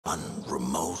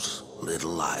remote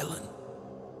little island.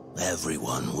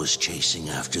 Everyone was chasing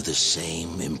after the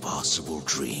same impossible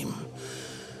dream.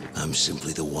 I'm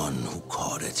simply the one who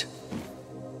caught it.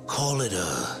 Call it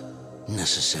a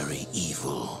necessary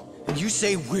evil. And you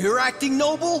say we're acting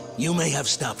noble? You may have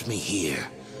stopped me here,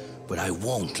 but I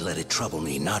won't let it trouble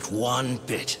me, not one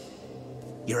bit.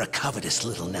 You're a covetous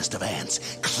little nest of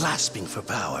ants, clasping for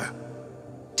power.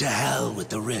 To hell with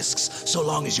the risks, so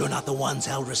long as you're not the ones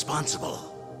held responsible.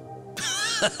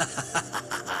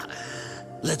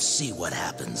 Let's see what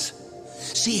happens.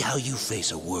 See how you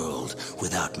face a world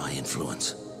without my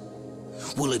influence.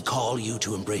 Will it call you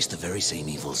to embrace the very same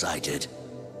evils I did?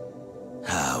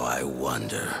 How I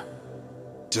wonder.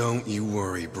 Don't you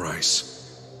worry,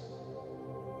 Bryce.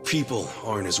 People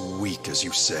aren't as weak as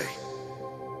you say.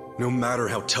 No matter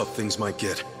how tough things might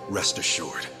get, rest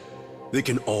assured, they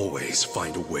can always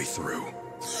find a way through.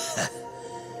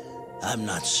 I'm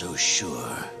not so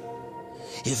sure.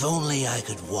 If only I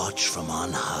could watch from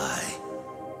on high.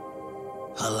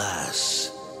 Alas,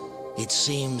 it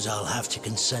seems I'll have to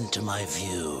consent to my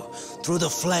view through the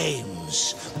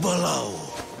flames below.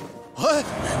 What?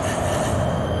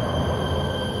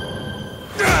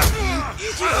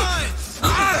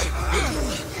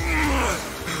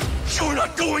 You're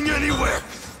not going anywhere!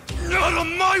 Not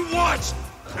on my watch!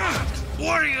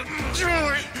 What are you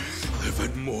doing? I've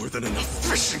had more than enough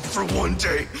fishing for one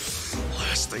day.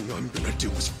 Last thing I'm gonna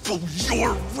do is pull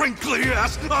your wrinkly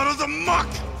ass out of the muck!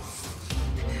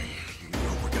 You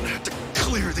know we're gonna have to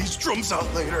clear these drums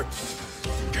out later.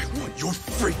 I want your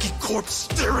freaky corpse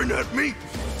staring at me.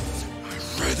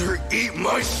 I'd rather eat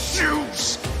my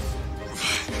shoes!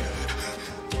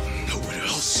 Know what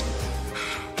else?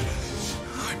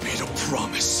 I made a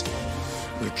promise.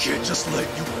 I can't just let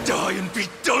you die and be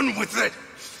done with it!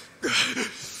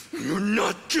 You're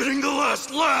not getting the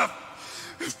last laugh!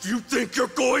 If you think you're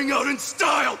going out in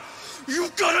style,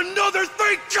 you've got another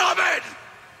thing coming!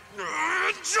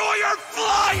 Enjoy your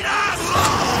flight,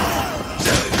 asshole!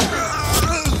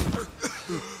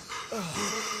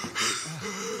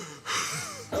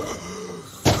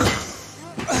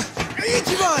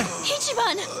 Ichiban!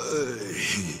 Ichiban!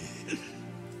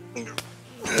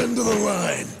 End of the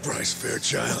line, Bryce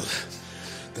Fairchild.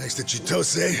 Thanks to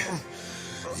Chitose,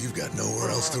 you've got nowhere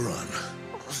else to run.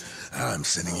 I'm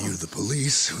sending you to the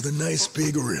police with a nice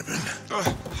big ribbon.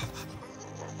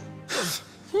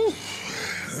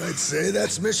 I'd say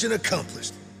that's mission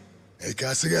accomplished. Hey,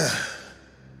 Kasuga?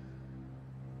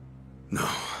 No.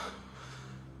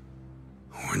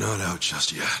 We're not out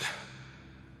just yet.